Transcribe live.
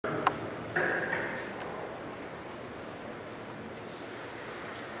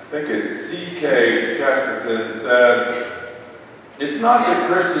think it's C.K. Chesterton said, "It's not that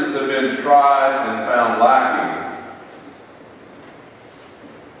Christians have been tried and found lacking,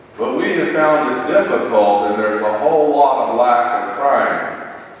 but we have found it difficult and there's a whole lot of lack of trying."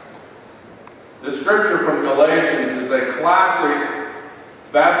 The scripture from Galatians is a classic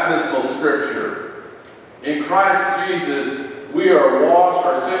baptismal scripture. In Christ Jesus, we are washed,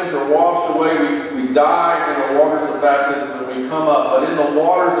 our sins are washed away, we die in the waters of baptism and we come up. But in the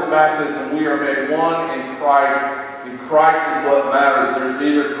waters of baptism, we are made one in Christ. And Christ is what matters. There's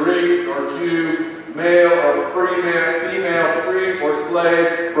neither Greek or Jew, male or female, free or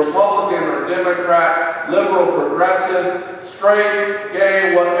slave, Republican or Democrat, liberal, progressive, straight,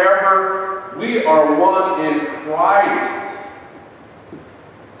 gay, whatever. We are one in Christ.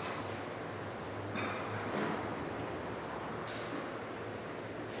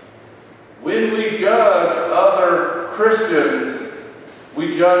 When we judge other Christians,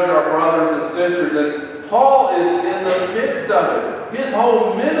 we judge our brothers and sisters, and Paul is in the midst of it. His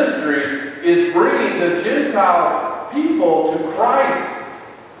whole ministry is bringing the Gentile people to Christ.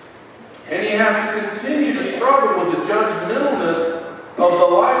 And he has to continue to struggle with the judgmentalness of the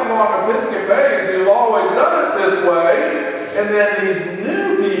lifelong Episcopalians who've always done it this way. And then these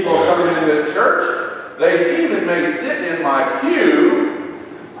new people coming into church, they even may sit in my pew,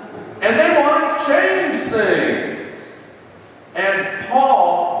 and they want to change things. And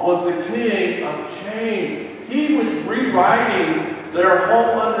Paul was the king of change. He was rewriting their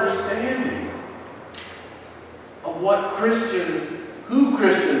whole understanding of what Christians, who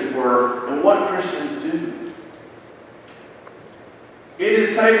Christians were, and what Christians do. It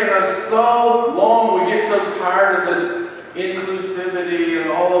has taken us so long, we get so tired of this inclusivity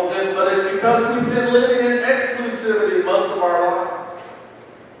and all of this, but it's because we've been living in exclusivity most of our lives.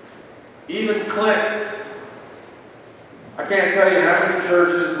 Even cliques. I can't tell you how many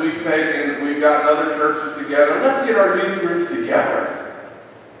churches we've taken, we've gotten other churches together. Let's get our youth groups together.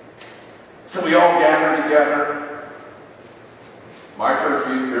 So we all gather together. My church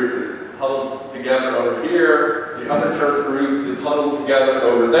youth group is huddled together over here. The other church group is huddled together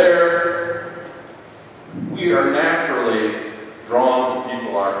over there. We are naturally drawn to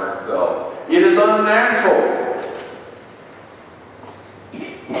people like ourselves. It is unnatural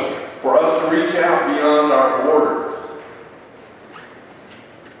for us to reach out beyond our borders.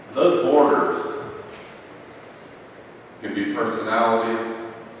 Those borders can be personalities,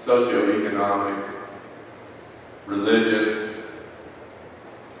 socioeconomic, religious,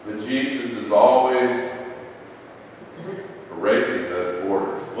 but Jesus is always erasing those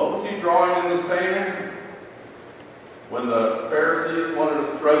borders. What was he drawing in the sand? When the Pharisees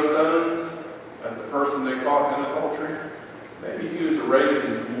wanted to throw stones at the person they caught in adultery, maybe he was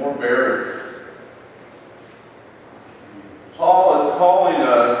erasing some more barriers. Paul is calling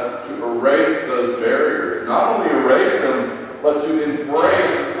us to erase those barriers. Not only erase them, but to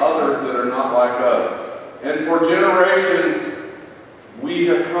embrace others that are not like us. And for generations, we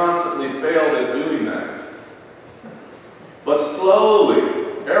have constantly failed at doing that. But slowly,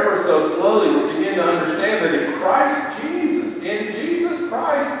 ever so slowly, we begin to understand that in Christ Jesus, in Jesus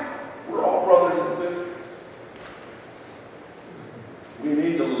Christ, we're all brothers and sisters. We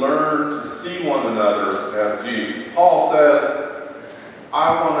need to learn to see one another as Jesus. Paul says,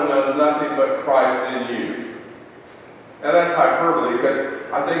 I want to know nothing but Christ in you. Now that's hyperbole,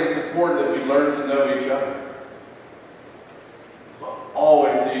 because I think it's important that we learn to know each other.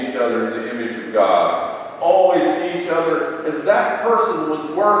 Always see each other as the image of God. Always see each other as that person was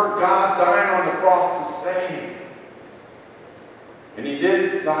worth God dying on the cross to save. And he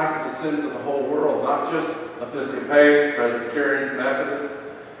did die for the sins of the whole world, not just Episcopalians, Presbyterians, Methodists,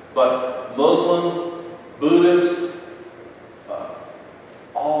 but Muslims, Buddhists,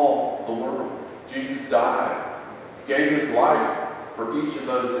 all the world. Jesus died, gave his life for each of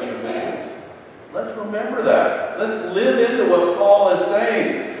those individuals. Let's remember that. Let's live into what Paul is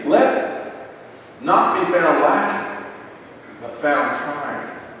saying. Let's not be found lacking, but found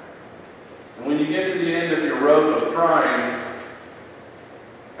trying. And when you get to the end of your road of trying,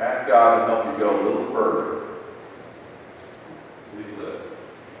 ask God to help you go a little further. Please listen.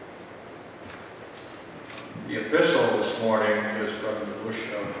 The epistle this morning is from the book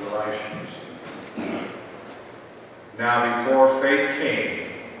of Galatians. Now before faith came,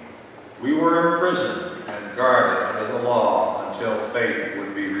 we were imprisoned and guarded under the law until faith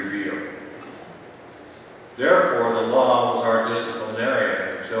would be revealed. Therefore the law was our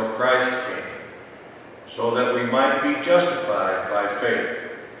disciplinarian until Christ came, so that we might be justified by faith.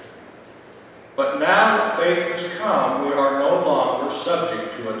 But now that faith has come, we are no longer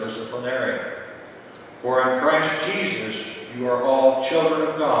subject to a disciplinarian. For in Christ Jesus, you are all children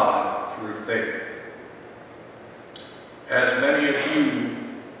of God through faith. As many of you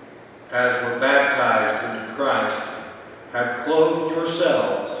as were baptized into Christ have clothed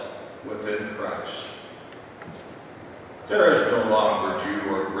yourselves within Christ. There is no longer Jew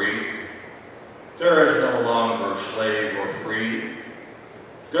or Greek. There is no longer slave or free.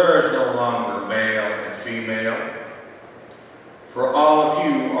 There is no longer male and female. For all of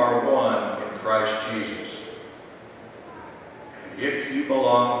you are one in Christ Jesus. And if you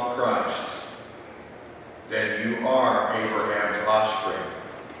belong to Christ, then you are Abraham's offspring,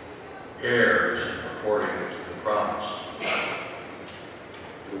 heirs according to